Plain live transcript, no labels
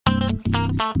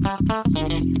Okay.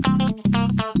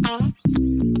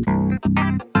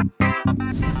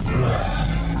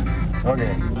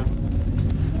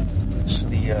 So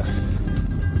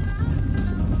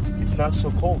it's not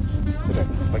so cold today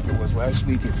like it was last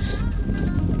week. It's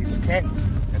 10.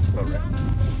 That's about right.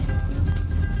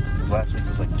 Because last week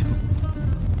was like 2.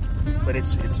 But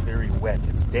it's very wet.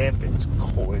 It's damp. It's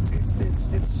cold. It's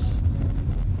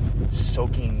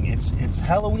soaking. It's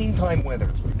Halloween time weather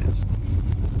is what it is.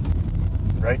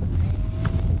 Right?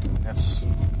 That's,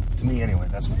 to me anyway,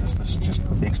 that's what this just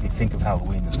makes me think of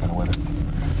Halloween, this kind of weather.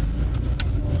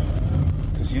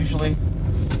 Because usually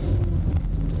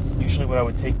when I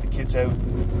would take the kids out,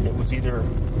 it was either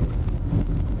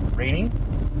raining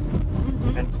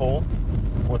and cold,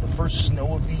 or the first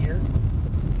snow of the year.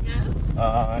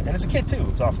 Yeah. And as a kid too, it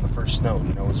was often the first snow.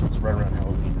 You know, it was right around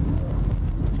Halloween.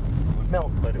 It would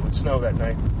melt, but it would snow that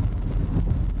night.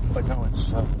 But no,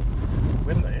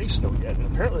 we haven't got any snow yet, and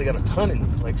apparently they got a ton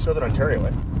in like Southern Ontario.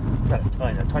 Not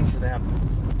a ton for them.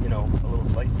 You know, a little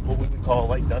light, what we would call a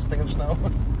light dusting of snow.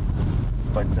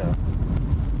 But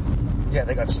yeah,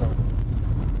 they got snow.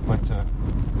 But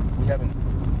we haven't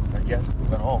yet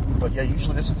at all. But yeah,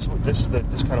 usually this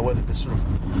kind of weather, this sort of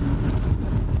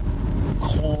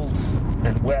cold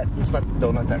and wet. It's not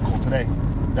that cold today.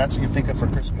 That's what you think of for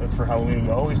Christmas, for Halloween.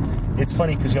 It's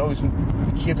funny because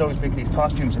kids always make these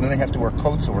costumes and then they have to wear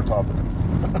coats over top of them.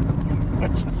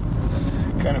 Which is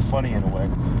kind of funny in a way.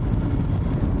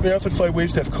 They often find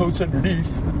ways to have coats underneath.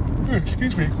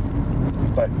 Excuse me.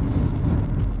 But,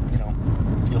 you know,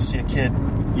 you'll see a kid,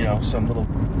 you know, some little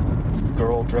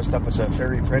girl dressed up as a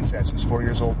fairy princess who's 4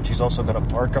 years old, but she's also got a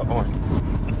parka on.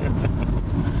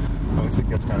 I always think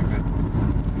that's kind of good.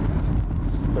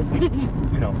 But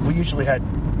we usually had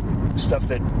stuff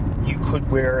that you could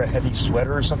wear a heavy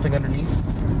sweater or something underneath.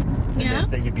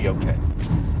 And then you'd be okay.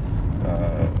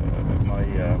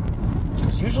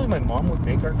 Because usually my mom would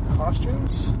make our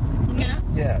costumes. Yeah.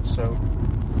 Yeah, so,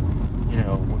 you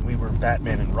know, when we were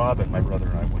Batman and Robin, my brother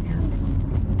and I, one year,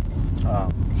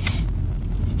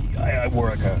 I wore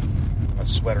like a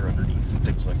sweater underneath,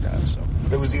 things like that. So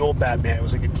it was the old Batman. It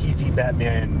was like a TV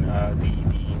Batman,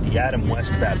 the Adam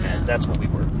West Batman. That's what we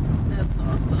were. That's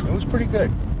awesome. It was pretty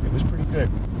good.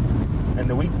 And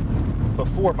the week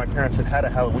before, my parents had a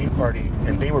Halloween party,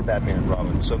 and they were Batman and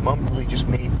Robin. So Mom really just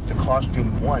made the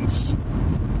costume once.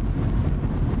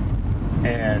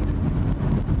 And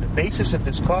the basis of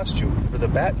this costume for the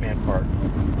Batman part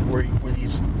were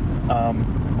these,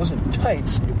 it wasn't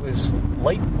tights, it was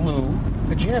light blue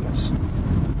pajamas.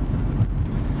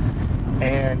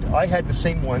 And I had the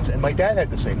same ones, and my dad had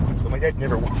the same ones. My dad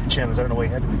never wore pajamas. I don't know why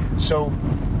he had them. So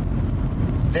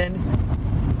then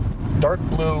dark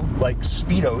blue, like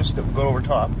Speedos that would go over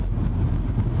top.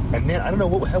 And then, I don't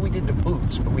know how we did the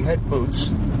boots, but we had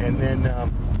boots. And then,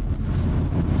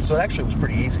 so it actually was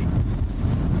pretty easy. It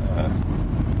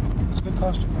was a good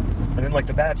costume. And then, like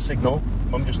the bat signal,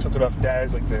 Mom just took it off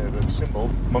Dad's, like the symbol.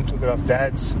 Mom took it off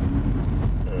Dad's,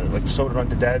 like sewed it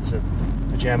onto Dad's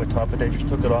pajama top, but then just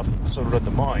took it off and sewed it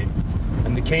onto mine.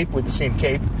 And the cape with the same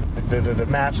cape, the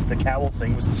mask, the cowl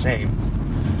thing was the same.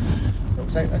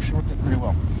 It actually worked out pretty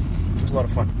well. It was a lot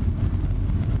of fun.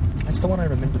 That's the one I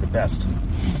remember the best.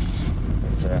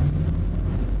 But,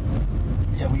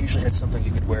 yeah, we usually had something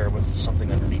you could wear with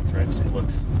something underneath, right? So you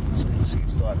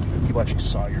still have to. People actually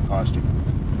saw your costume.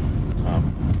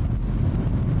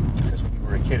 Because when you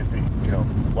were a kid, a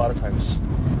lot of times,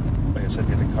 like I said,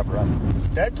 they had to cover up.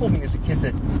 Dad told me as a kid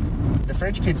that the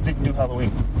French kids didn't do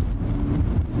Halloween.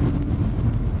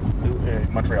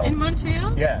 In Montreal. In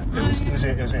Montreal? Yeah,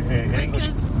 it was an English.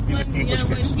 It was the English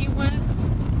kids.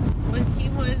 When he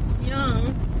was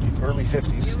young. Early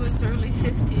 50s. It was early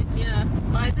 50s, yeah.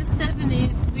 By the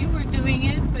 70s, we were doing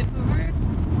it, but we were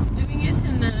doing it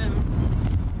in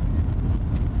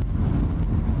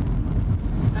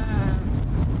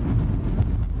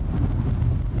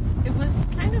it was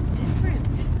kind of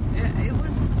different. It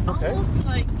was almost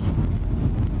like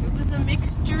it was a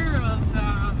mixture of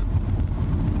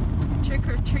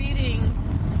trick-or-treating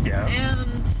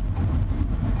and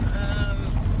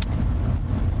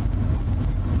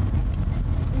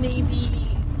maybe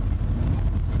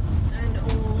an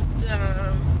old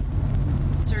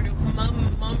sort of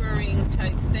mummering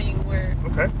type thing where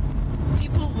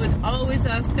people would always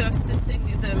ask us to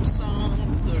sing them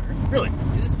songs or do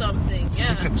something.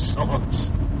 Sing them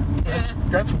songs.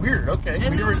 That's weird. Okay.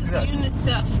 And there was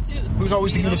UNICEF too. So it was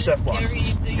always the UNICEF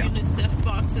boxes. Carried the UNICEF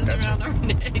boxes around our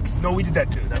necks. No, we did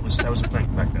that too. That was a thing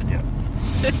back then. Yeah.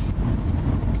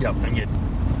 Yeah, and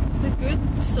It's a good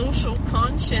social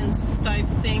conscience type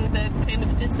thing that kind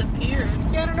of disappeared.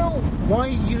 Yeah, I don't know why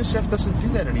UNICEF doesn't do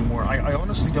that anymore. I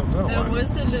honestly don't know. There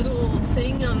was a little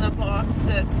thing on the box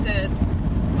that said,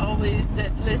 always,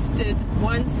 that listed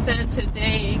 1 cent a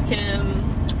day can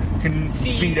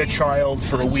feed a child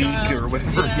for a week or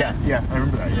whatever. Yeah, I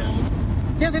remember that,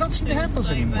 Yeah, they don't seem to have those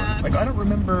like anymore. that. Like, I don't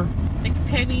remember... Like,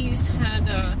 pennies had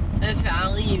a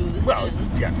value. Well,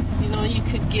 and, yeah. You know, you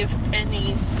could give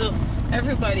pennies, so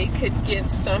everybody could give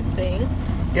something.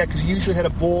 Yeah, because you usually had a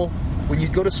bowl... When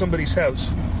you'd go to somebody's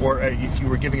house, or if you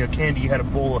were giving a candy, you had a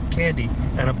bowl of candy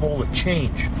and a bowl of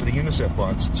change for the UNICEF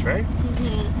boxes, right?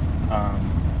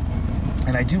 Mm-hmm.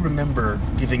 And I do remember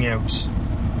giving out...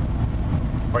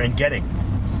 and getting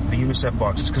the UNICEF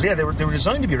boxes, because they were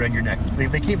designed to be around your neck. There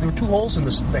were 2 holes in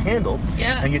the handle,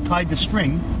 and you tied the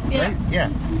string, right? Yeah.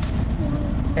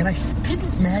 And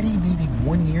didn't Maddie maybe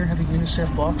 1 year have a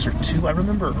UNICEF box or 2? I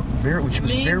remember when she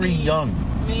was very young.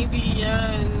 Maybe,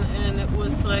 yeah, and it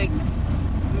was like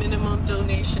minimum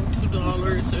donation $2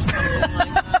 or something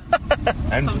like that.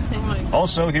 And something like that.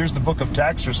 Also, here's the book of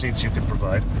tax receipts you could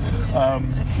provide. I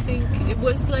think it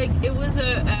was a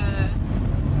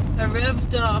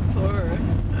revved up or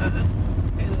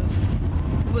kind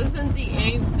of, it wasn't the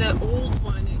old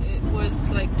one. It was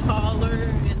like taller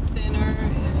and thinner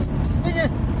and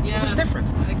yeah, it was different.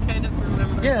 I kind of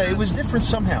remember. Yeah, it was different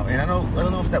somehow, and I don't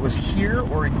know if that was here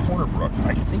or in Corner Brook.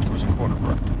 I think it was in Corner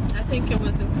Brook. I think it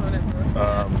was in Corner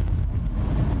Brook.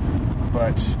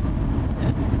 But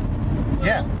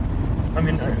yeah, I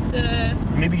mean,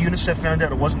 maybe UNICEF found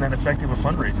out it wasn't that effective a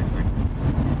fundraising thing.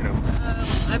 You know,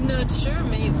 I'm not sure.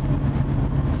 Maybe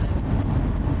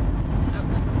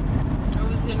I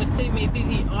was going to say maybe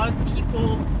the odd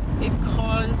people it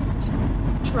caused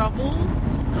trouble.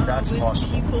 That's with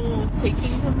possible. People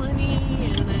taking the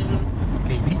money, and then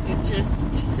maybe it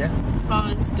just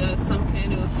caused some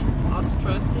kind of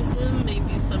ostracism.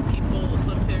 Maybe some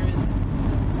parents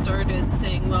started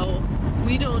saying, "Well,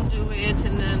 we don't do it,"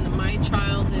 and then my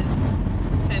child is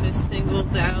kind of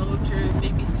singled out, or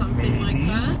maybe something like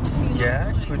that. You know?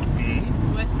 Yeah, like, could be.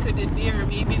 What could it be? Or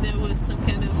maybe there was some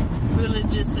kind of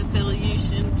religious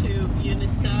affiliation to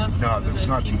UNICEF. No, there's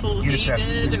not. UNICEF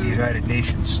is the United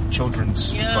Nations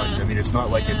Children's Fund. I mean, it's not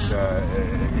like it's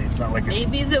not like it's...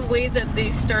 Maybe the way that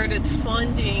they started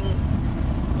funding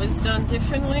was done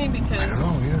differently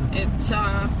because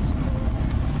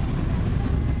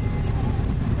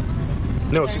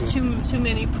there's too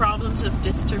many problems of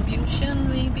distribution,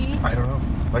 maybe. I don't know.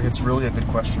 Like, it's really a good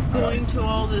question. Going to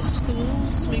all the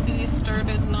schools, maybe they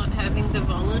started not having the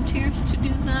volunteers to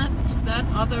do that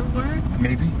other work.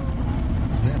 Maybe.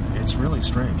 Yeah, it's really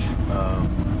strange.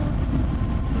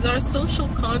 Because our social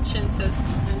conscience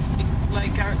has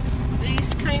like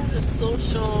these kinds of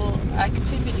social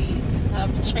activities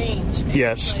have changed.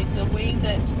 Yes. Like the way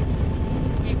that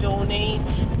we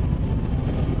donate,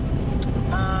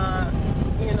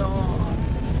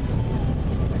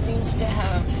 it seems to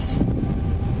have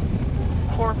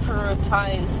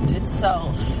corporatized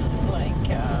itself. Like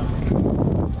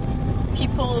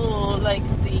people like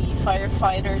the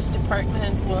firefighters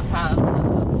department will have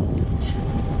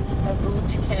a boot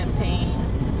campaign.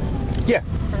 Yeah.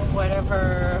 Or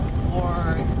whatever,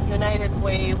 or United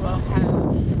Way will have,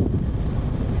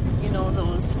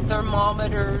 those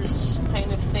thermometers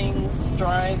kind of things,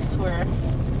 drives where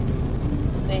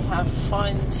they have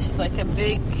like a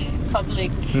big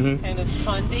public kind of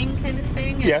funding kind of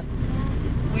thing. Yeah.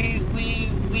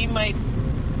 We might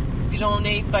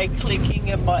donate by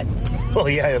clicking a button. Well,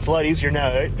 yeah, it's a lot easier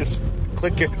now, right? Just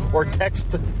click it or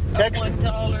text. A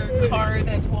 $1 card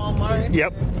at Walmart.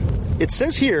 Yep. It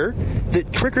says here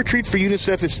that Trick or Treat for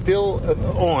UNICEF is still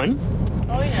on.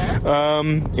 Oh, yeah.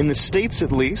 In the States,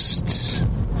 at least.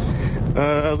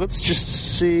 Let's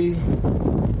just see.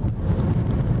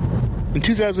 In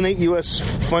 2008, U.S.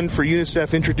 Fund for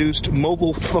UNICEF introduced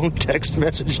mobile phone text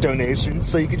message donations.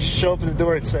 So you could just show up at the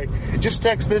door and say, just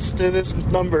text this to this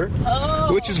number.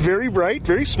 Oh. Which is very bright,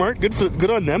 very smart.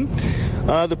 Good on them.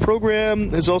 The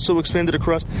program has also expanded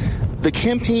across. The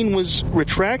campaign was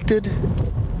rebranded,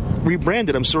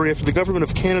 after the Government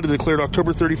of Canada declared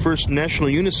October 31st National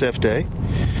UNICEF Day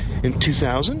in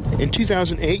 2000. In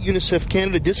 2008, UNICEF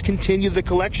Canada discontinued the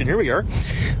collection. Here we are.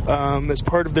 As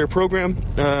part of their program,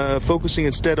 focusing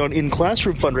instead on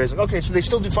in-classroom fundraising. Okay, so they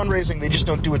still do fundraising, they just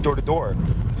don't do it door-to-door.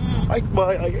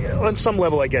 On some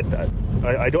level, I get that.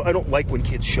 I don't like when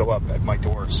kids show up at my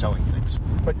door selling things.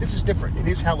 But this is different. It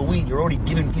is Halloween. You're already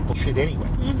giving people shit anyway.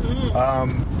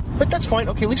 Mm-hmm. But that's fine.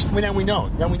 Okay, at least now we know.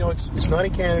 Now we know it's not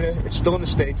in Canada. It's still in the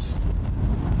States.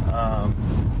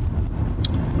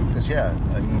 Because,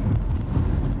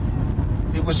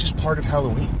 it was just part of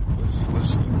Halloween.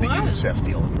 Was the UNICEF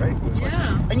deal, right? It was like,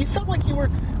 and you felt like you were.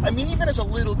 I mean, even as a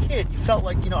little kid, you felt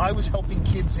like I was helping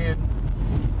kids in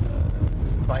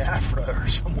Biafra or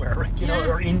somewhere, right?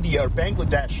 Or India or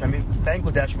Bangladesh. I mean,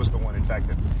 Bangladesh was the one, in fact,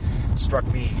 that struck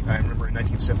me. I remember in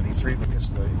 1973 because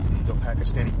of the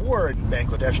Indo-Pakistani War, and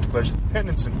Bangladesh declares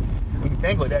independence. And I mean,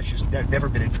 Bangladesh has never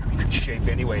been in very good shape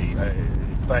anyway,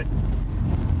 but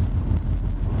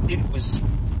it was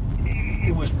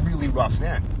really rough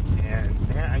then, and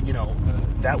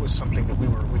that was something that we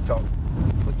felt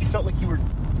like you felt like you were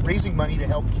raising money to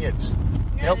help kids,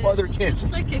 to help other kids.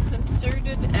 It's like a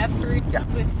concerted effort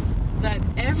that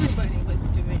everybody was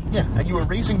doing. Yeah, and you were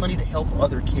raising money to help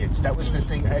other kids. That was the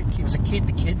thing. It was a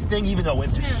kid-to-kid thing, even though it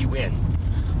went through the UN.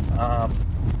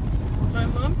 My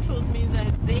mom told me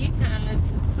that they had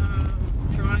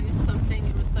drive something.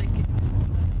 It was like a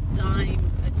dime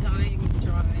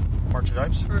drive. March of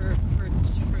Dimes? For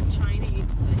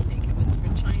Chinese, I think it was for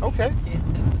Chinese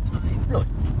kids at the time. Really?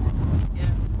 Yeah.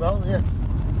 Well, yeah.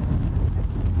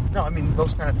 No, I mean,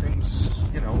 those kind of things,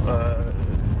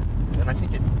 and I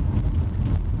think it...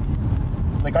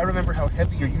 Like, I remember how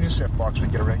heavy your UNICEF box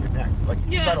would get around your neck. Like,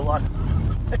 if you got a lot...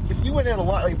 if you went out a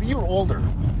lot... Like, if you were older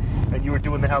and you were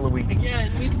doing the Halloween... Yeah,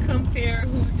 and we'd compare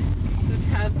who'd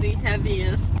have the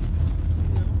heaviest...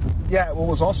 Yeah, well, it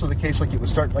was also the case, like, it would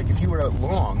start, like, if you were out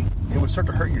long, it would start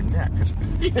to hurt your neck,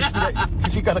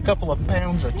 because you got a couple of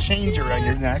pounds of change around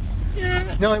your neck.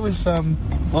 Yeah. No, it was, well,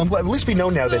 I'm glad, at least we know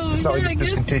now that it's not like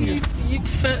this continued.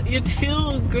 You'd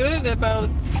feel good about,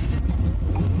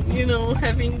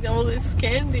 having all this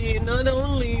candy. Not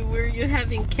only were you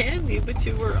having candy, but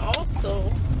you were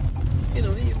also,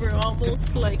 you were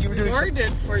almost,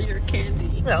 rewarded for your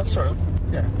candy. Yeah, sort of,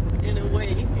 yeah. In a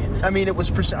way. I mean, it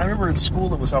was. I remember in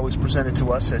school it was always presented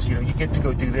to us as, you get to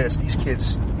go do this. These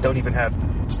kids don't even have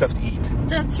stuff to eat.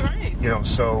 That's right.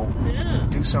 So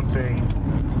do something.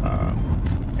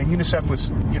 And UNICEF was,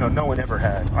 no one ever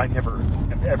had. I never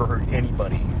have ever heard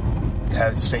anybody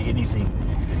say anything.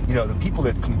 The people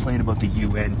that complain about the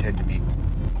UN tend to be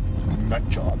nut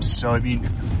jobs. So I mean,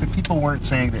 the people weren't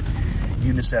saying that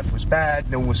UNICEF was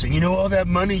bad. No one was saying, all that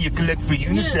money you collect for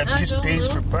UNICEF just pays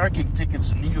for parking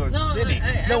tickets in New York City.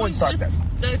 No one thought that.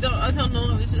 I don't know.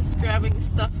 I was just grabbing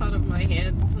stuff out of my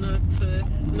head, not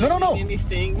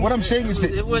anything. What I'm saying is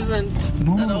that it wasn't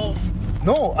at all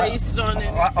based on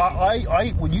anything.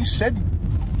 I when you said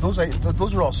those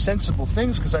are all sensible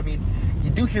things, because I mean,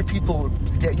 you do hear people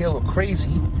get a little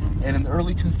crazy, and in the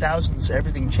early 2000s,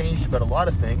 everything changed about a lot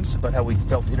of things, about how we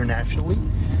felt internationally.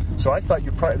 So I thought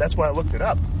that's why I looked it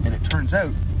up, and it turns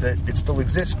out that it still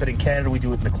exists, but in Canada we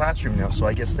do it in the classroom now. So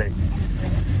I guess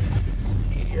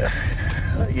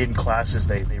in classes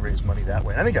they raise money that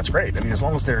way. And I think that's great. I mean, as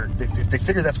long as if they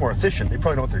figure that's more efficient, they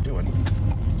probably know what they're doing.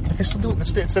 But they still do it in the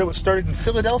States. So it was started in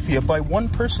Philadelphia by one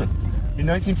person in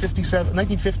 1950. Isn't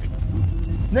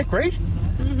that great?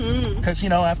 Because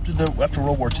after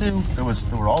World War II, there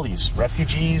were all these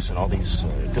refugees and all these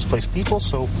displaced people,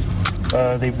 so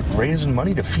they were raising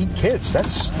money to feed kids.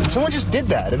 Someone just did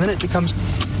that, and then it becomes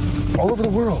all over the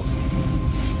world.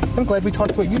 I'm glad we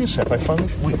talked about UNICEF.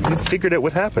 We figured out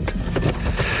what happened.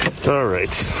 All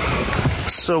right,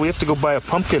 so we have to go buy a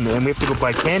pumpkin, and we have to go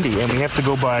buy candy, and we have to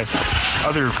go buy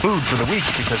other food for the week,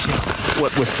 because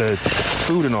what with the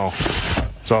food and all.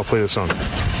 So I'll play the song.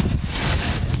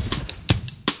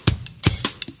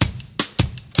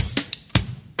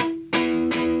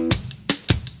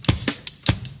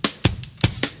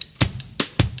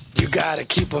 Gotta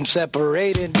keep them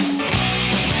separated.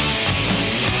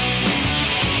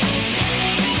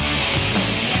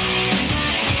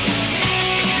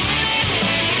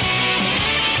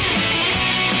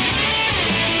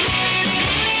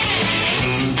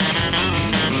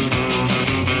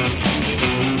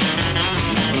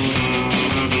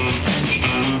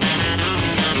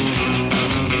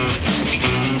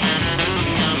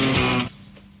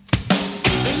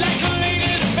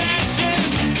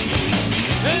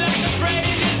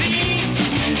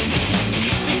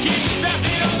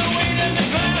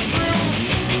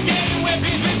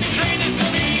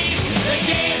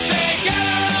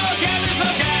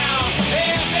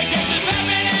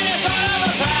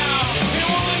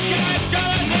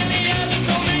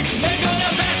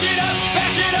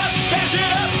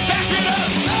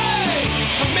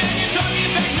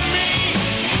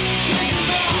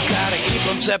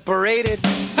 Separated.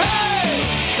 Hey,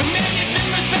 man, you're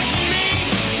disrespecting me.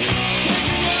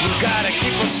 You gotta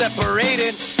keep them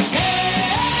separated.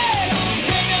 Hey, don't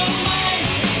pay no mind.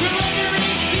 We're under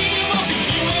 18 and won't be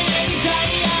doing any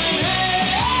time.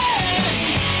 Hey,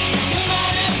 come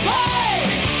on and play.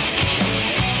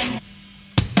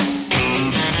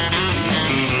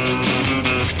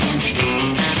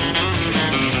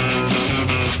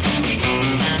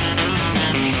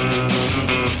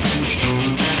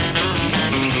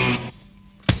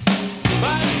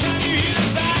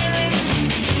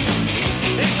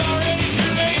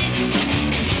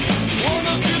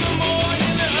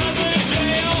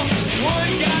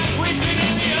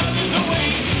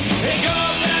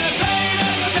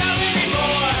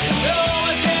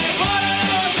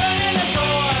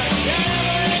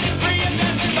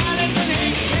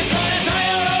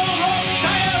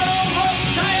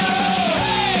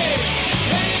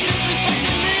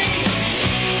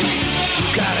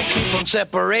 them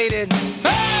separated. Hey,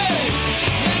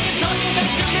 man, you're talking back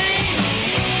to me.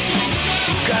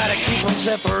 You gotta keep them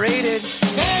separated.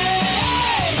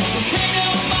 Hey, pay no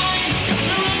mind.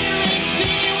 You're under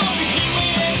 18, you won't be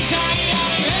doing any time.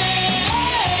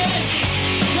 Hey,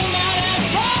 come out and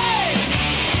play.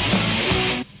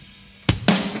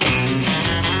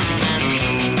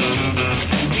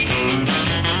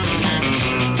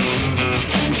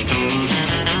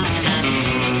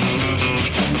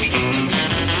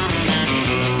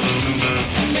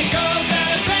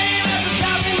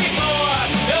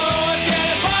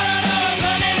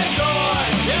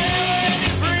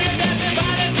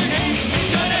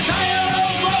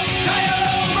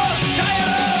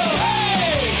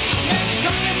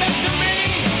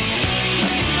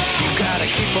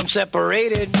 From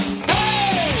separated.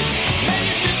 Hey, man,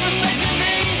 you're disrespecting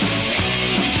me.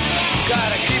 You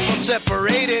gotta keep them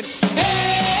separated.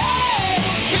 Hey,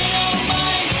 you don't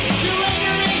mind. You're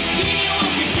under 18, you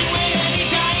won't be doing any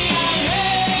time.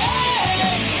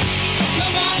 Hey,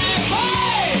 come out and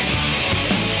play.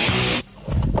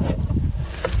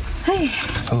 Hey.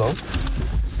 Hello?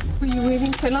 Were you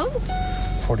waiting for long?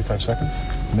 45 seconds?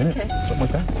 A minute? Okay. Something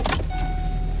like that?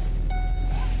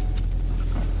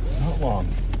 Not long.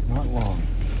 Not long.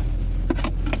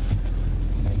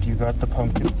 And you got the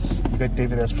pumpkins. You got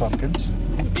David S. pumpkins.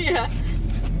 Yeah.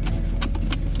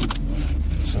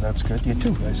 So that's good. You had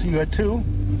two. I see you had two.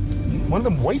 One of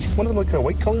them white? One of them like a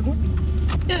white colored one?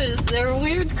 Yes, they're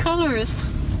weird colors.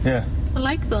 Yeah. I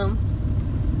like them.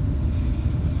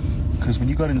 Because when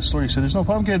you got in the store, you said, there's no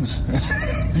pumpkins.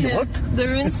 You looked?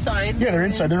 They're inside. Yeah, they're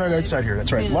inside. They're not outside here.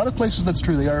 That's right. Yeah. A lot of places, that's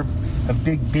true. They have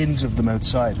big bins of them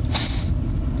outside.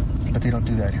 But they don't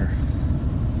do that here.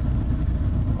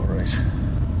 All right.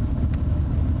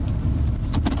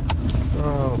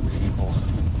 Oh, people.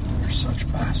 They're such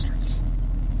bastards.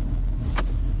 The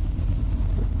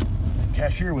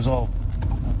cashier was all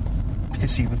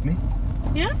pissy with me.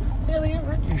 Yeah? Yeah, they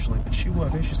aren't usually, but she was.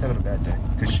 Maybe she's having a bad day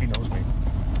because she knows me.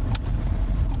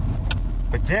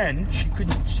 But then she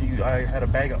couldn't. I had a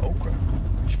bag of okra.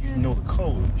 She didn't know the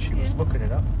code. She was looking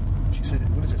it up. She said,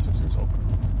 "What is this?" I said, "It's okra."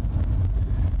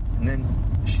 And then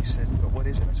she said, "Well, what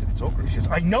is it?" I said, "It's okra." She says,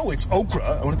 "I know it's okra."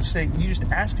 I wanted to say, "You just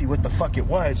asked me what the fuck it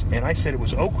was," and I said it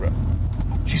was okra.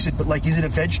 She said, "But like, is it a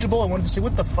vegetable?" I wanted to say,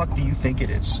 "What the fuck do you think it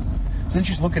is?" So then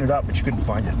she's looking it up, but she couldn't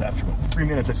find it. After 3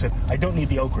 minutes, I said, "I don't need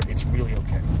the okra. It's really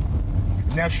okay."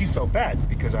 Now she felt bad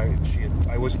because I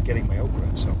wasn't getting my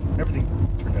okra, so everything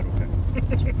turned out okay.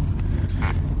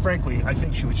 Frankly, I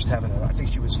think she was just I think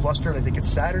she was flustered. I think it's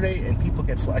Saturday and people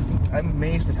get I'm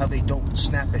amazed at how they don't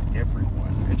snap at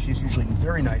everyone. And she's usually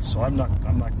very nice, so I'm not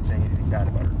saying anything bad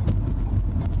about her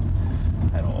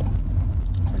at all.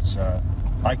 Because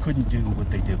I couldn't do what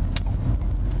they do.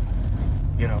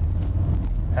 You know,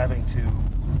 having to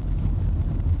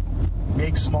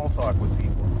make small talk with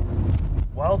people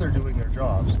while they're doing their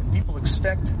jobs, and people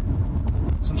expect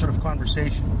some sort of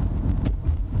conversation.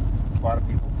 A lot of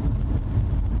people.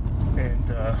 And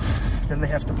then they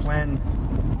have to plan,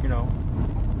 you know.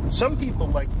 Some people,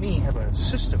 like me, have a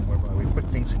system whereby we put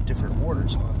things in different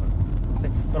orders on the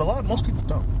thing. But most people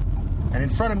don't. And in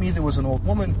front of me, there was an old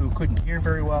woman who couldn't hear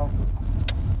very well.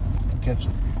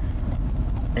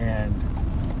 And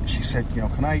she said, you know,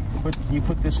 can you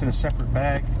put this in a separate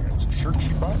bag? And it was a shirt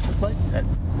she bought, at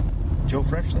Joe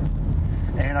Fresh there.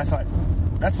 And I thought,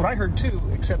 that's what I heard too,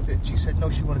 except that she said, no,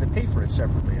 she wanted to pay for it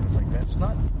separately. And it's like, that's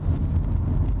not...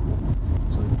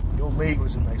 So the old lady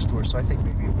was in next door, so I think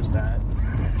maybe it was that.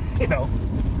 You know?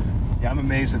 Yeah, I'm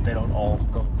amazed that they don't all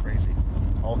go crazy.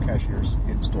 All cashiers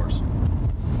in stores.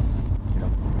 You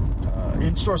know?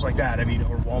 In stores like that, I mean,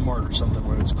 or Walmart or something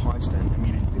where it's constant. I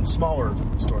mean, in smaller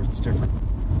stores, it's different.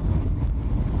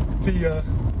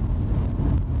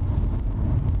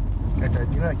 At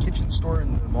that, you know that kitchen store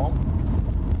in the mall?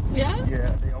 Yeah?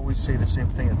 Yeah, they always say the same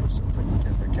thing at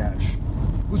the cash.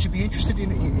 Would you be interested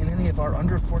in any of our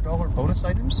under $4 bonus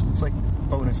items? It's like,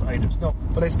 bonus items. No,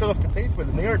 but I still have to pay for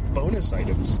them. They aren't bonus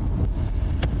items.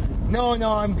 No,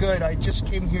 I'm good. I just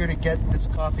came here to get this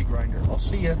coffee grinder. I'll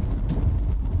see you.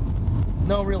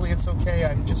 No, really, it's okay.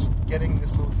 I'm just getting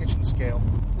this little kitchen scale.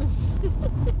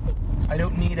 I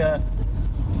don't need a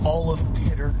olive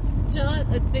pitter. John,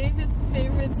 David's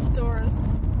favorite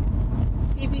stores,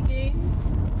 EB Games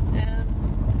and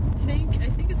I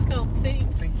think it's called Think.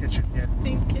 Think Kitchen, yeah.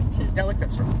 Think Kitchen. Yeah, I like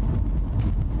that store.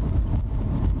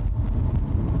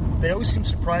 They always seem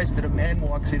surprised that a man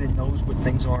walks in and knows what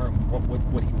things are and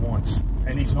what he wants.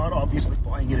 And he's not obviously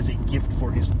buying it as a gift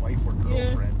for his wife or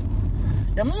girlfriend.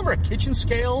 Yeah, I'm looking for a kitchen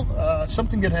scale,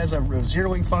 something that has a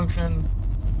zeroing function.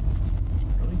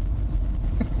 Really?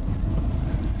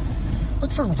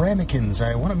 look for ramekins.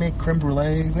 I want to make creme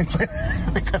brulee. Things like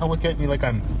that. They kind of look at me like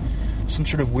I'm some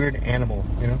sort of weird animal,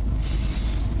 you know.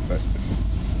 But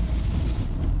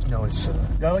no, it's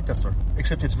I like that store.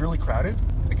 Except it's really crowded.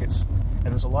 Like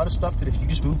and there's a lot of stuff that if you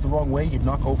just move the wrong way, you'd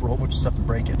knock over a whole bunch of stuff and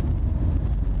break it.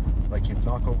 Like you'd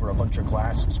knock over a bunch of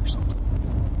glasses or something.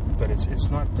 But it's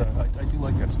not. I do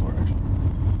like that store actually.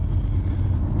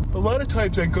 A lot of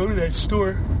times I go to that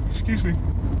store, excuse me,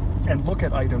 and look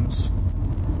at items,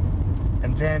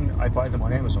 and then I buy them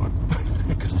on Amazon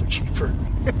because they're cheaper.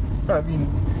 I mean,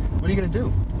 what are you going to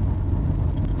do?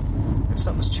 If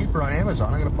something's cheaper on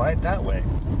Amazon, I'm going to buy it that way.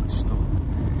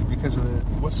 Because of the,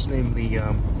 what's his name, the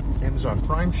Amazon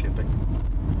Prime shipping.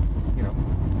 You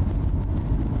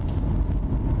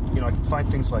know, I can find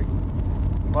things like,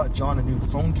 I bought John a new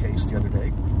phone case the other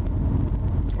day.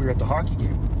 We were at the hockey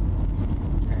game,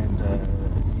 and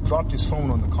he dropped his phone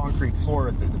on the concrete floor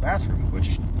at the bathroom,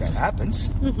 which that happens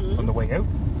on the way out.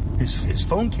 His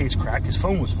phone case cracked. His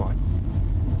phone was fine.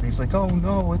 And he's like, oh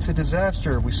no, it's a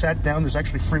disaster. We sat down. There's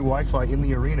actually free Wi-Fi in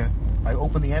the arena. I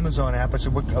opened the Amazon app. I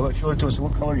said, what color? Showed it to him. I said,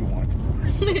 what color do you want?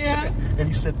 Yeah. And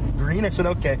he said, green. I said,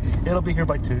 okay, it'll be here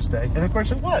by Tuesday. And of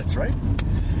course it was, right?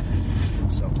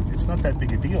 So it's not that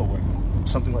big a deal when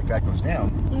something like that goes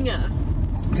down. Yeah.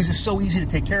 Because it's so easy to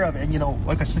take care of. And, you know,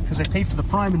 like I said, because I paid for the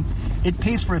Prime, and it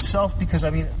pays for itself because, I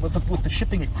mean, with the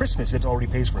shipping at Christmas, it already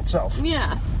pays for itself.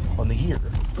 Yeah. On the year.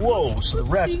 Whoa, so the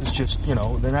rest is just, you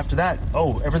know, then after that,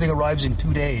 everything arrives in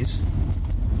 2 days.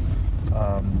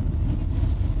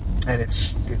 And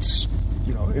it's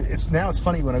you know, it's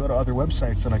funny when I go to other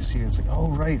websites and I see it's like, oh,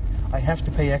 right, I have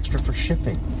to pay extra for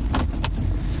shipping.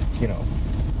 You know,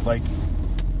 like,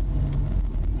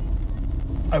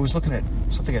 I was looking at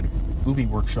something at Booby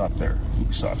Workshop there,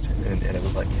 Ubisoft, and it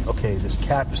was like, okay, this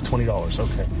cap is $20,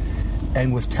 okay.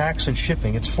 And with tax and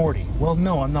shipping, it's $40. Well,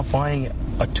 no, I'm not buying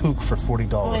a toque for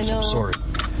 $40. I'm sorry.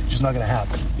 It's just not going to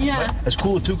happen. Yeah. But as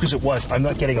cool a toque as it was, I'm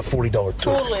not getting a $40 toque.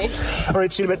 Totally. All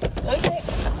right, see you in a bit. Okay.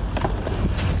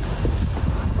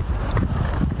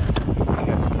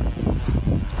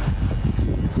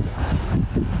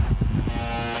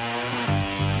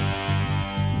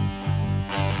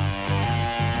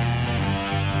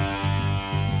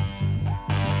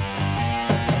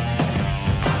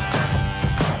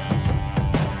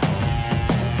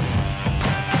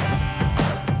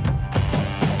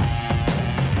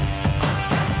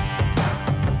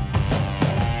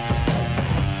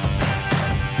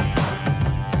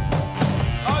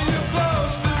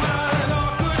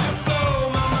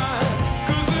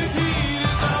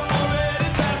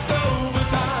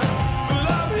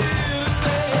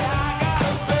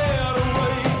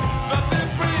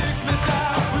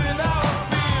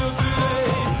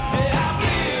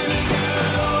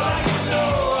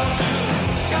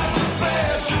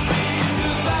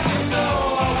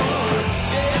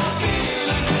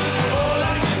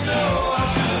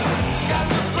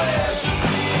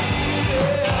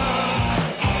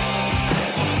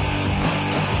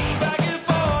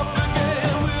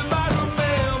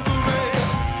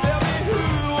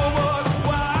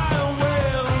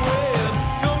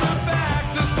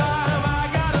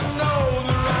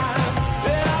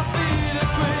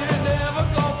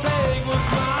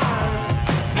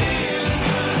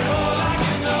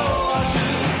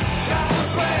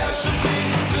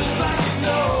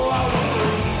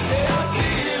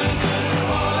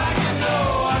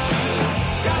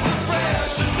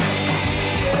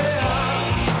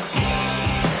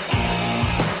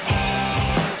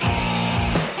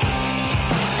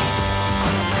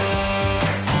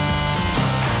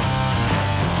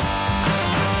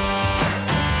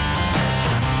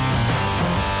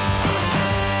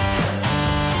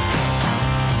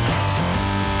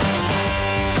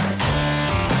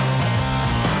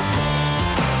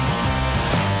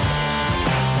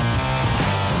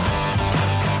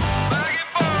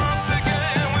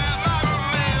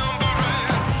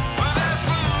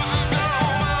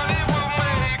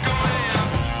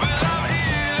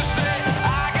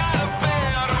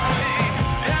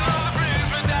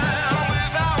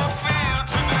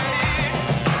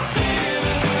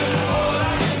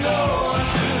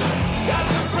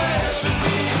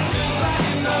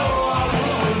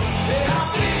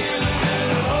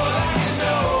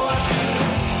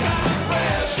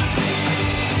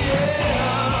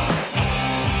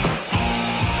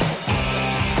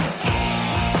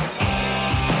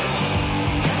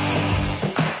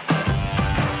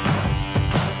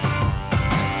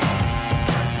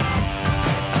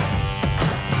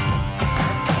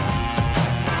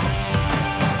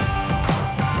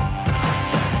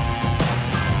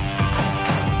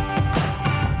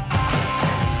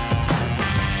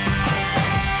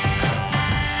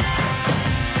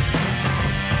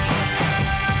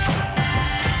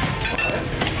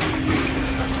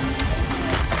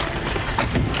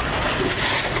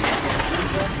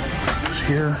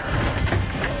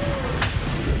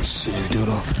 Let's see,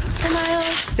 Doodle. Hey, Miles.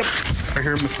 Yep. Right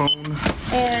here on my phone.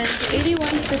 And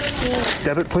 8115.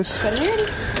 Debit, please. When you're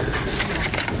ready.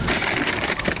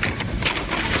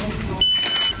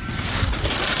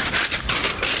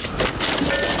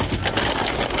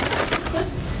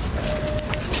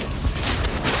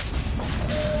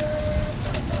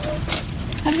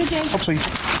 Have a good day. Hope so.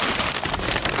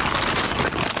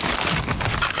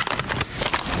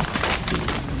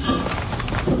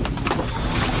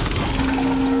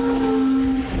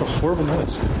 Horrible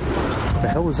noise. What the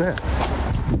hell was that?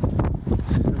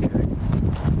 Okay.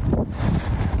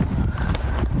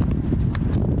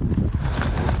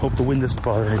 Hope the wind doesn't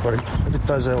bother anybody. If it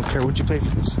does, I don't care. What'd you pay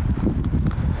for this?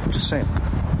 I'm just saying.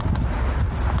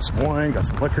 Got some wine, got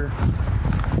some liquor.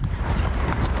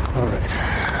 All right.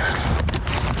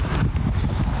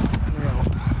 Now,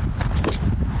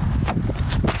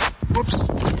 whoops.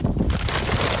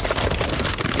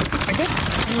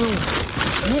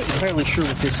 I'm not entirely sure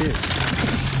what this is.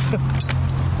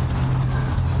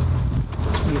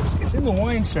 See, it's in the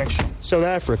wine section. South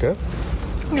Africa.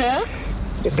 Yeah?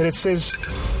 But it says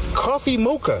Coffee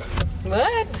Mocha.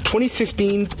 What?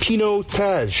 2015 Pinot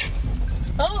Taj.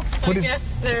 Oh, I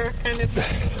guess they're kind of...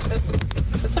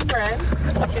 That's a brand,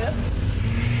 I guess.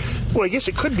 Well, I guess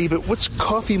it could be, but what's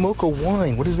Coffee Mocha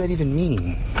wine? What does that even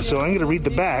mean? So I'm going to read the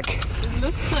back. It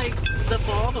looks like the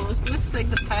bottle. It looks like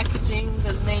the packaging,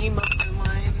 the name of the wine.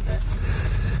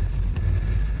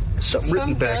 Something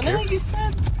written back Ghana, here. You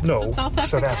said? No,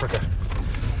 South Africa.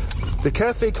 The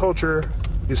cafe culture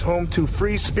is home to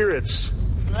free spirits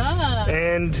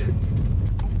and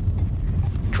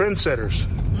trendsetters.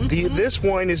 Mm-hmm. This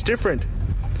wine is different.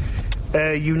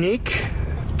 A unique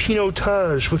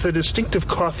Pinotage with a distinctive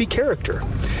coffee character.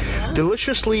 Yeah.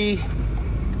 Deliciously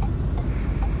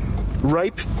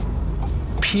ripe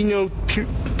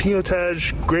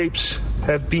Pinotage grapes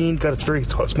have been, God, it's very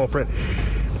small print,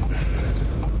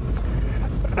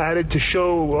 added to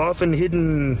show often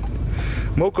hidden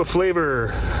mocha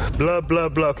flavor, blah, blah,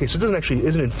 blah. Okay, so it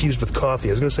isn't infused with coffee.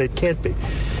 I was going to say it can't be.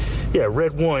 Yeah,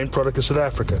 red wine, product of South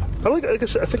Africa. I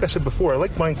think I said before, I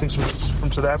like buying things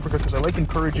from South Africa because I like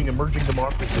encouraging emerging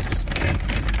democracies. Because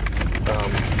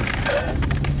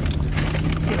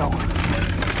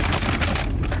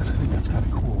I think that's kind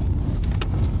of cool.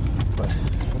 But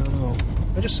I don't know.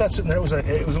 I just sat sitting there. It was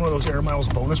one of those Air Miles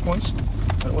bonus ones.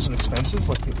 And it wasn't expensive.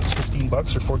 Like it was $15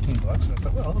 or $14. And I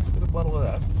thought, well, let's get a bottle of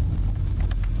that.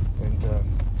 And I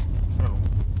don't know.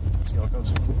 See how it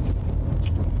goes.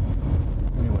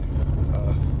 Anyway,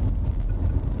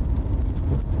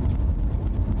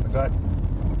 I got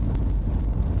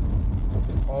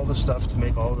all the stuff to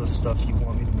make all the stuff you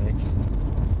want me to make.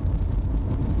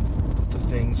 The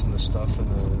things and the stuff and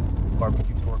the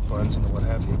barbecue pork buns and the what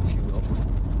have you, if you will.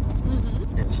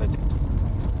 Mm-hmm. Yes, I did.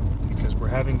 Because we're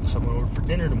having someone over for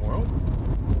dinner tomorrow.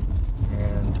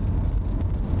 And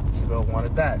Isabel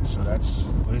wanted that, so that's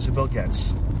what Isabel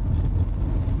gets.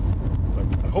 But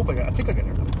I think I got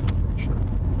everything. I'm pretty sure.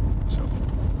 So,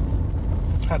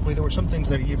 happily, there were some things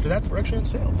that I needed for that were actually on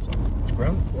sale. So,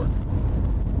 ground pork.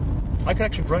 I could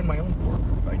actually grind my own pork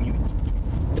if I needed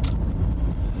to.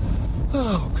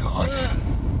 Oh, God.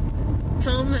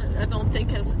 Tom, I don't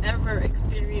think, has ever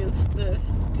experienced the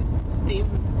steam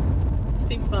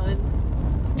bun.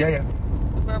 Yeah.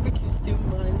 The barbecue steam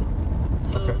bun.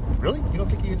 So, okay. Really? You don't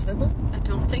think he's had that? I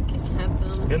don't think he's had them.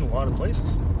 He's been a lot of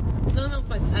places. No,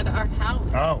 but at our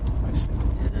house. Oh, I see.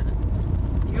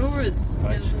 Yeah. Yours.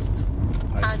 I see.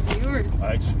 Had yours.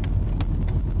 I see.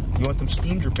 You want them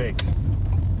steamed or baked?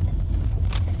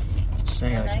 Just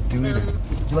saying, I can do either.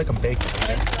 You like them baked?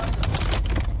 I like them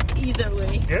either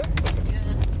way. Yeah? Okay. Yeah.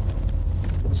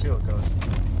 We'll see how it goes.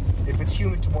 If it's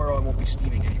humid tomorrow, I won't be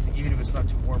steaming anything. Even if it's not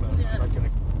too warm out, I'm not going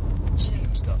to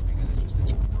steam stuff because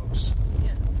it's gross.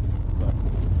 Yeah. But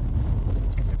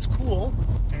if it's cool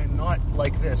and not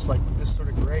like this sort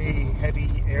of gray, heavy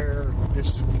air,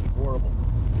 this would be horrible.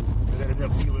 Because I'd end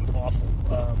up feeling awful.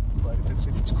 But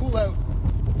if it's cool out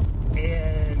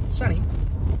and sunny,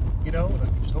 and I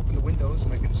can just open the windows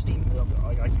and I can steam it up.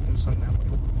 I can do something that way.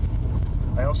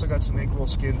 I also got some egg roll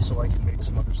skins so I can make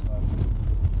some other stuff.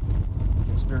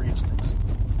 There's various things.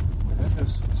 That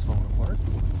is falling apart.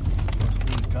 I was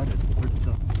being gutted. Where'd it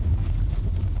go?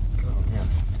 Oh, man.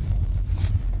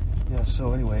 Yeah,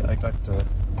 so anyway, I got...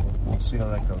 we'll see how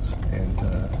that goes. And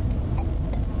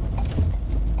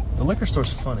the liquor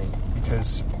store's funny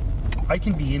because I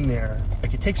can be in there...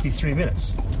 Like, it takes me 3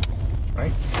 minutes,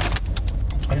 right?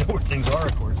 I know where things are,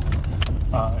 of course.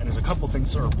 And there's a couple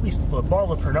things, or at least a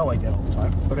bottle of Pernod I get all the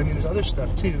time. But, I mean, there's other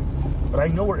stuff, too. But I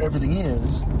know where everything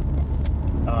is.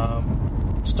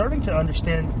 Starting to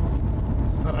understand...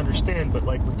 not understand, but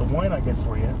like with the wine I get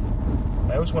for you,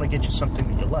 I always want to get you something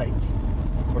that you like,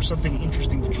 or something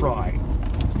interesting to try.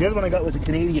 The other one I got was a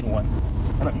Canadian one.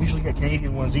 I don't usually get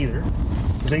Canadian ones either,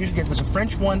 because I usually get, there's a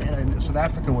French one and a South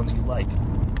African ones you like.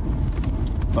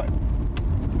 But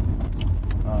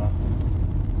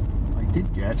I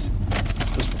did get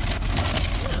this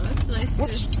one. Yeah, that's nice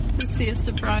to see a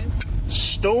surprise.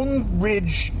 Stone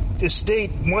Ridge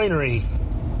Estate Winery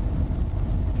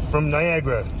from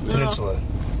Niagara Peninsula.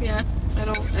 Yeah,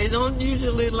 I don't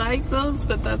usually like those,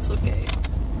 but that's okay.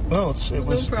 Well, it's one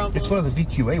of the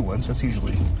VQA ones. That's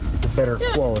usually the better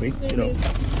quality. Maybe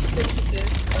it's good.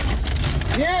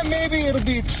 Yeah, maybe it'll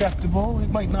be acceptable.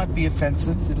 It might not be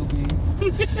offensive. It'll be.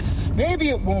 Maybe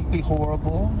it won't be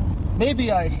horrible.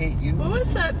 Maybe I hate you. What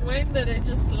was that wine that I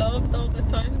just loved all the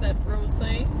time? That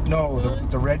rosé? No,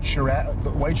 the red Shiraz,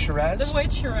 the white Shiraz. The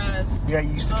white Shiraz. Yeah,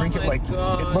 you used to drink it like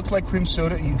God. It looked like cream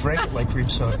soda. You drank it like cream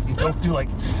soda. You go through like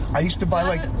I used to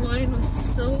buy That wine was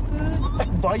so good.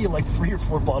 I'd buy you like 3 or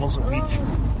 4 bottles a week.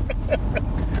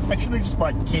 I should have just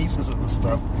bought cases of this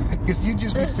stuff because you'd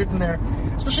just be sitting there,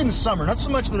 especially in the summer. Not so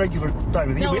much in the regular time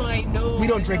of the year. I know. We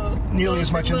don't drink nearly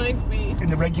as much in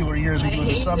the regular years we do in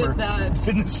the summer. That.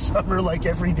 In the summer, like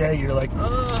every day, you're like,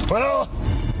 well,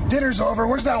 dinner's over.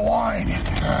 Where's that wine?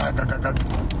 Yeah.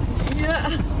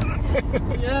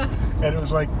 Yeah. And it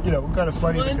was like, kind of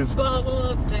funny because one bottle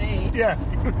a day. Yeah.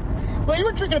 Well, you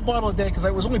were drinking a bottle a day because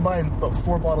I was only buying about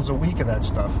 4 bottles a week of that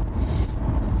stuff.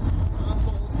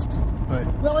 Almost.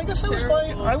 But I guess I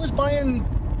was buying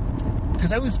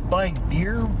because I was buying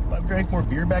beer. I drank more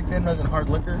beer back then rather than hard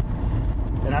liquor.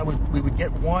 And we would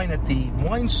get wine at the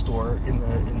wine store in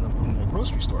the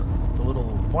grocery store, the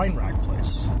little wine rack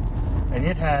place, and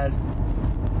it had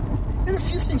a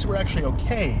few things that were actually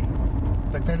okay,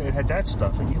 but then it had that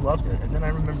stuff, and you loved it. And then I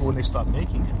remember when they stopped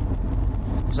making it,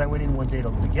 because I went in one day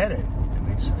to get it,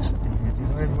 and I said, "Do you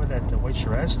know anything with that white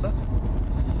Shiraz stuff?"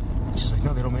 And she's like,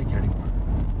 "No, they don't make it anymore."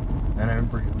 And I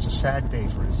remember it was a sad day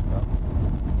for Isabel.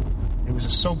 It was a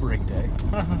sobering day.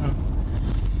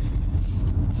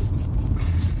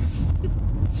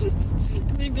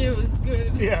 Maybe it was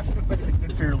good. Yeah,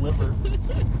 good for your liver.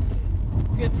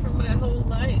 Good for my whole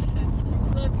life.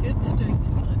 It's not good to drink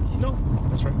too much. No,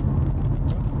 that's right.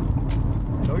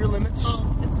 Know your limits.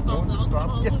 It's called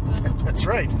alcoholism. Yeah, that's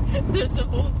right. There's a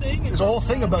whole thing. There's a whole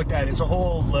thing about that. It's a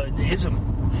whole ism.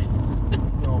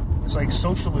 It's like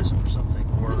socialism or something,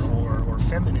 or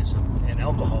feminism and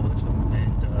alcoholism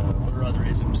and what are other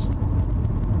isms?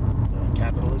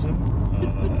 Capitalism,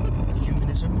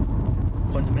 humanism,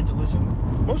 fundamentalism.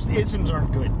 Most isms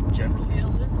aren't good generally.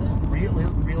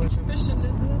 Realism.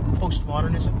 Expressionism.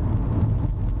 Postmodernism.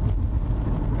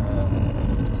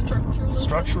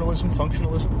 Structuralism,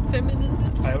 functionalism.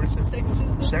 Feminism. I already said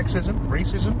sexism,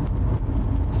 racism.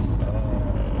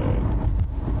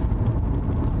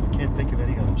 Can't think of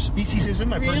any other.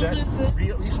 Speciesism, I've heard that. You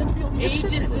said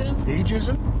Ageism.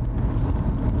 Ageism.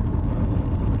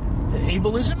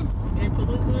 Ableism.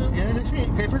 Yeah, they say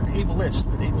I've heard ableist,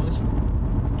 but ableism.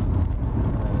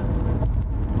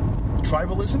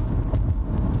 Tribalism.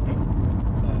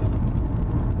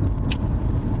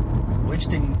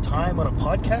 Wasting time on a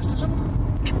podcastism.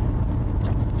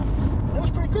 That was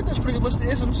pretty good. That's a pretty good list of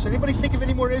isms. Anybody think of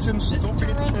any more isms? Don't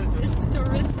forget to send it to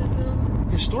us.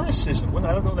 Historicism. Well,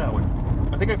 I don't know that one.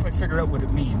 I think I can probably figure out what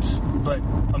it means, but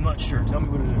I'm not sure. Tell me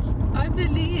what it is. I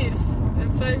believe,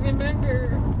 if I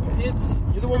remember it.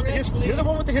 You're the one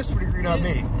with the history degree, not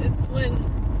me. It's when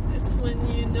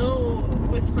you know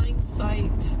with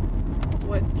hindsight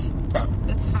what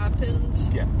has happened,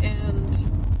 and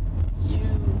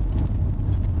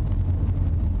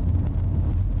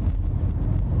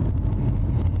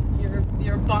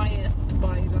you're biased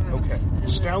by that. Okay.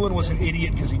 Stalin was an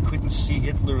idiot because he couldn't see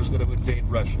Hitler was going to invade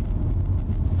Russia.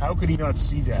 How could he not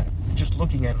see that? Just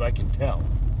looking at it, I can tell.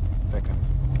 That kind of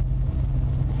thing.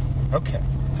 Okay.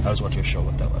 I was watching a show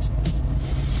like that last night.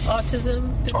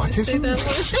 Autism? Did you say that one? I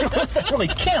don't know if that really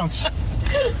counts.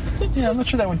 Yeah, I'm not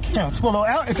sure that one counts. Well, though,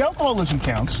 if alcoholism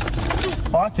counts,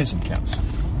 autism counts.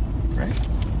 Right?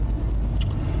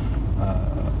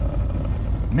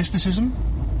 Mysticism.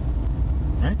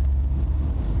 Right?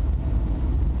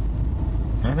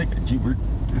 I think,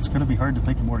 it's going to be hard to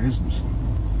think of more isms.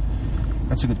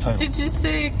 That's a good title. Did you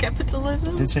say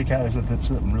capitalism? Did say capitalism. That's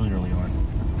something really early on.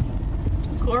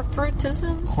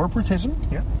 Corporatism? Corporatism,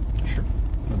 yeah, sure.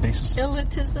 The basis.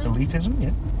 Elitism,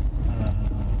 yeah.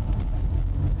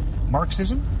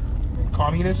 Marxism.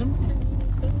 Communism.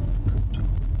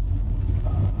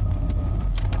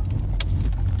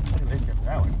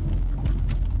 That one.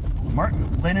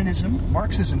 Leninism.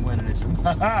 Marxism, Leninism.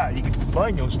 Haha, you can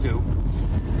combine those two.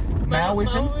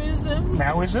 Maoism.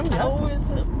 Maoism, yeah.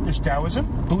 Taoism. There's Taoism.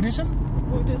 Buddhism.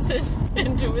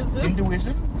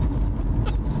 Hinduism.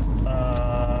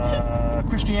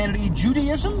 Christianity.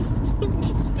 Judaism.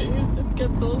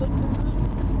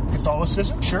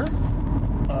 Catholicism, sure.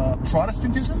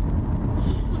 Protestantism.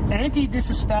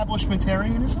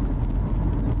 Anti-disestablishmentarianism.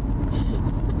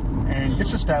 And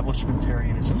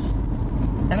disestablishmentarianism.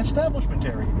 And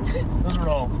establishmentarianism. Those are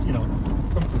all,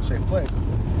 come from the same place.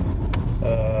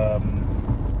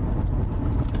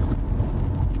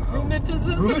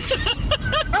 Rheumatism. Rheumatism.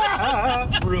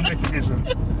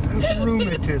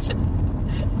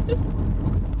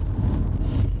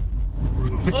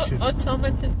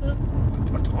 Automatism.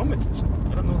 Automatism?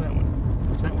 I don't know that one.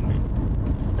 What's that one mean?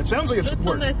 It sounds like it's a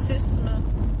word. Automatism.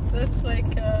 That's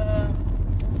like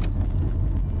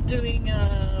doing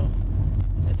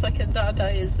it's like a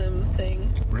Dadaism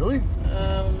thing. Really?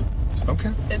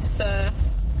 Okay. It's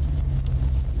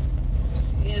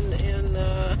in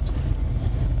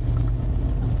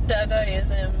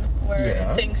Dadaism,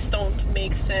 where things don't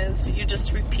make sense. You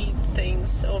just repeat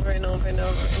things over and over and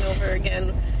over and over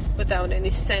again without any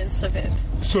sense of it.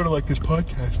 Sort of like this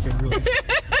podcast, really.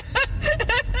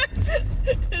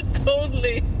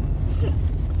 Totally.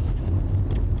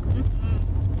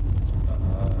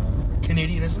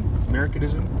 Canadianism,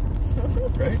 Americanism,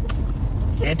 right?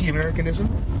 Anti-Americanism,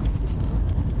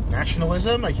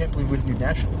 nationalism. I can't believe we didn't do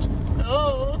nationalism.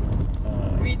 Oh,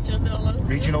 regionalism.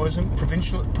 Regionalism,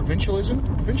 provincialism. Provincialism?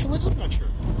 Not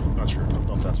sure. I don't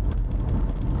know if that's a word.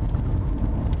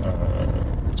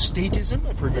 Statism.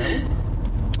 I've heard that one.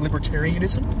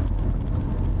 Libertarianism.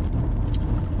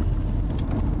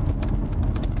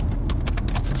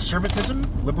 Conservatism,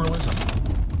 liberalism.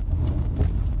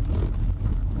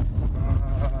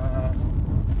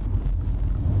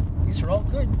 These are all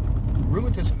good.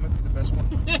 Rheumatism might be the best one.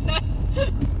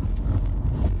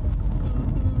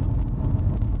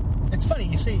 It's funny,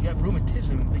 you say you got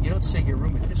rheumatism, but you don't say you're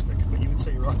rheumatistic, but you would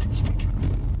say you're autistic.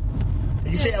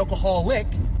 And you say alcoholic,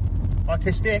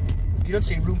 autistic, you don't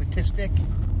say rheumatistic.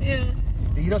 Yeah.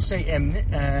 You don't say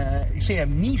you say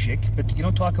amnesic, but you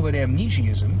don't talk about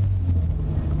amnesiaism.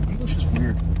 English is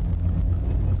weird.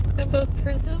 About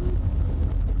prism?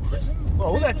 Prism?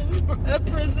 Oh, that's a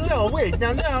prism. No, wait,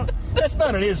 now that's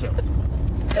not an ism.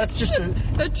 That's just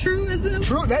a truism.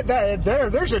 True.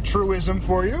 There's a truism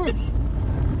for you.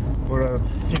 Or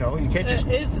you can't just.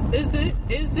 Isabellism?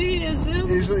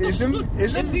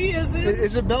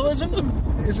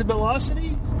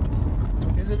 Isabellicity?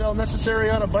 Isabel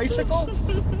necessary on a bicycle?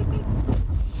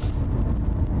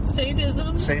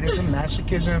 Sadism,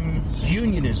 masochism,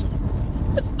 unionism.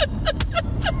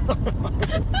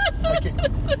 Okay.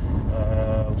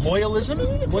 Loyalism?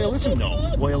 Loyalism?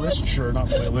 No. Loyalist? Sure, not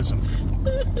loyalism.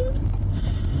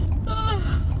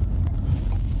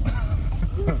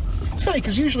 It's funny,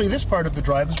 because usually this part of the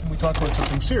drive is when we talk about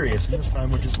something serious, and this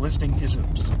time we're just listing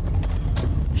isms.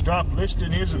 Stop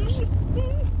listing isms.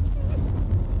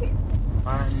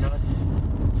 Pine nut.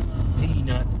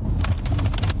 Peanut.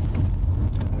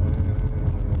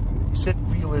 You said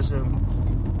realism.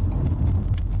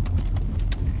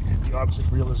 The opposite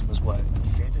of realism is what?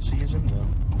 Fantasyism? No.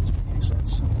 Doesn't make any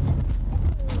sense.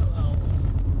 Well,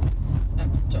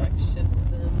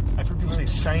 abstractionism. I've heard people say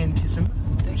scientism.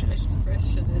 Which is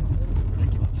expressionism.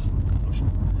 Ridiculous notion.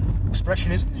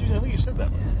 Expressionism? I think you said that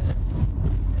one.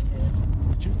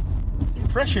 Did you?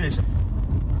 Impressionism.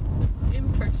 It's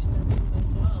impressionism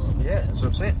as well. Yeah, that's what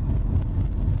I'm saying.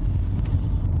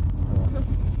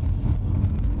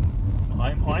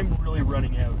 I'm really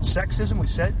running out. Sexism, we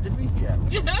said, did we? Yeah.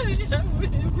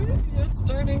 We're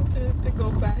starting to go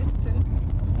back to.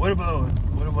 What about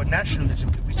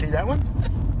nationalism? Did we say that one?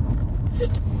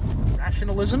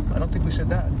 Nationalism? I don't think we said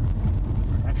that.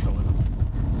 Nationalism.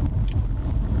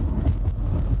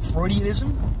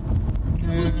 Freudianism? I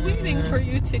was waiting for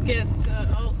you to get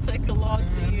all psychological on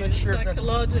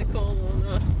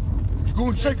us. You're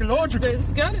going psychological?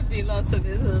 There's got to be lots of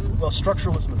isms. Well,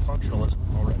 structuralism and functionalism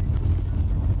already.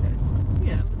 Right.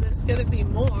 Yeah, but there's got to be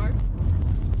more.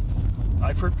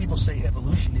 I've heard people say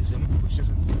evolutionism, which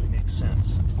doesn't really make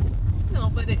sense. No,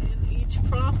 but in each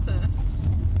process.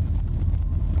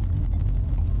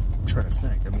 I'm trying to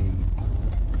think. I mean,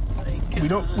 we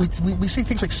don't. We say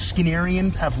things like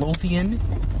Skinnerian, Pavlovian,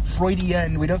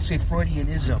 Freudian. We don't say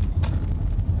Freudianism.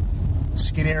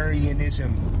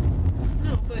 Skinnerianism.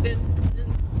 No, but in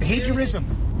behaviorism.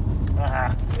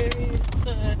 Various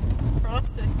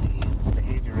processes.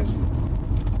 Behaviorism.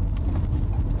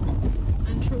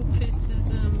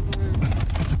 Anthropicism. Or, I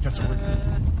think that's a word.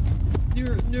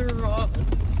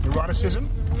 Neuroticism.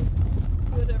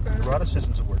 Whatever.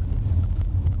 Neuroticism's a word.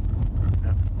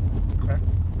 Yeah.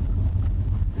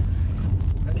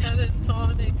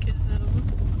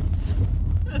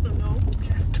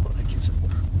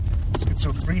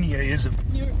 Neuromania-ism.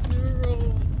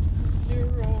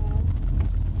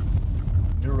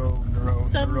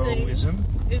 Neuroism.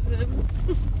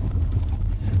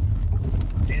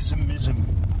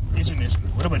 Ism.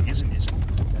 What about ismism?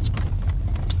 That's cool.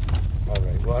 All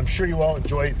right. Well, I'm sure you all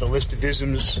enjoyed the list of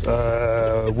isms.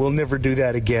 We'll never do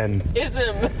that again.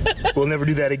 Ism. We'll never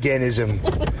do that again. Ism.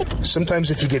 Sometimes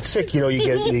if you get sick,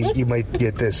 you might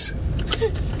get this.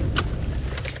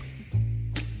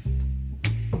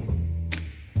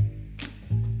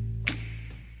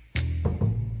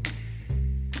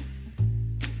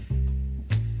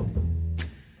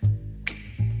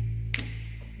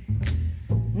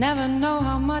 Never know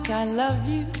how much I love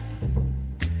you.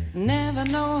 Never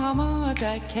know how much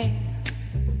I care.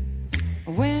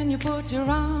 When you put your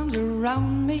arms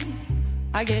around me,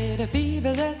 I get a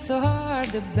fever that's so hard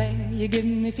to bear. You give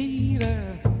me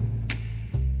fever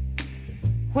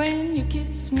when you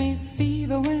kiss me,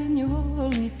 fever when you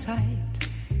hold me tight.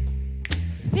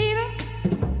 Fever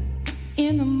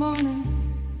in the morning,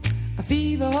 a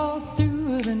fever all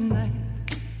through the night.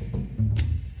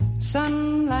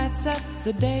 Sun lights up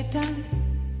the daytime,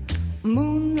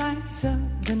 moon lights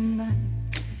up the night.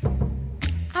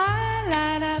 I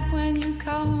light up when you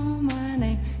call my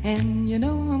name, and you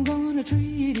know I'm gonna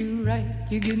treat you right.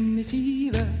 You give me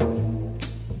fever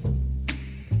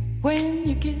when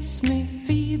you kiss me,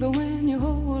 fever when you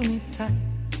hold me tight.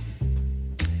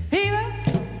 Fever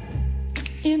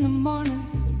in the morning,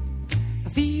 a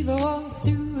fever all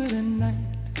through the night.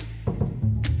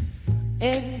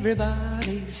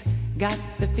 Everybody's got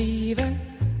the fever,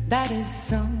 that is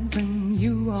something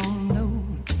you all know.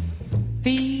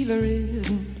 Fever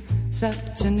isn't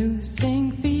such a new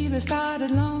thing, fever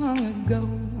started long ago.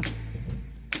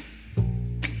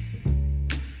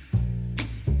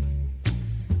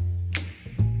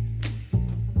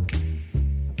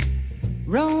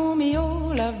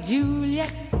 Romeo loved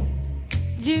Juliet,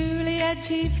 Juliet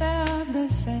she felt the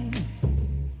same.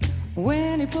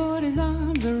 When he put his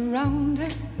arms around her,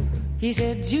 he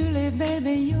said, Julie,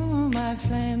 baby, you're my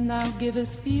flame, now give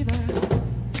us fever.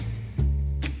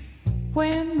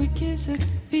 When we kiss it,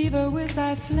 fever with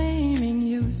thy flaming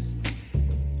youth.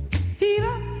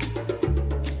 Fever,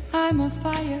 I'm a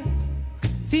fire.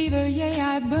 Fever, yea,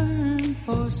 I burn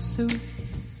forsooth.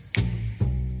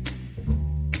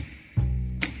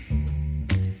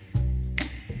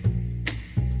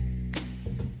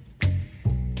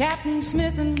 Captain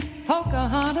Smith and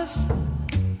Pocahontas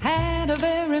had a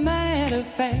very mad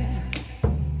affair.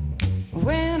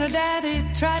 When her daddy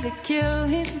tried to kill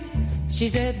him, she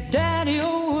said, Daddy,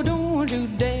 oh, don't you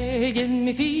dare give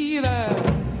me fever.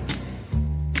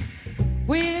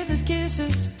 With his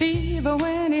kisses, fever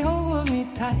when he holds me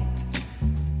tight.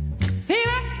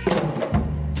 Fever,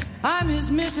 I'm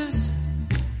his missus.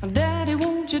 Daddy,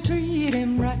 won't you treat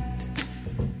him right?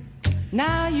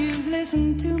 Now you've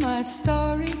listened to my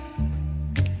story.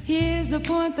 Here's the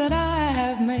point that I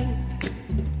have made.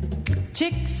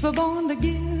 Chicks were born to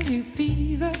give you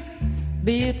fever,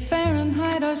 be it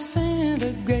Fahrenheit or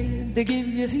centigrade, they give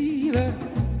you fever.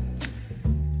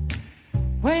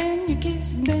 When you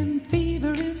kiss them,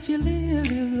 fever, if you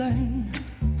live, you learn.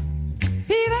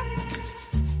 Fever,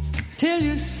 till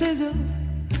you sizzle,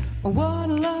 what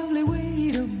a lovely way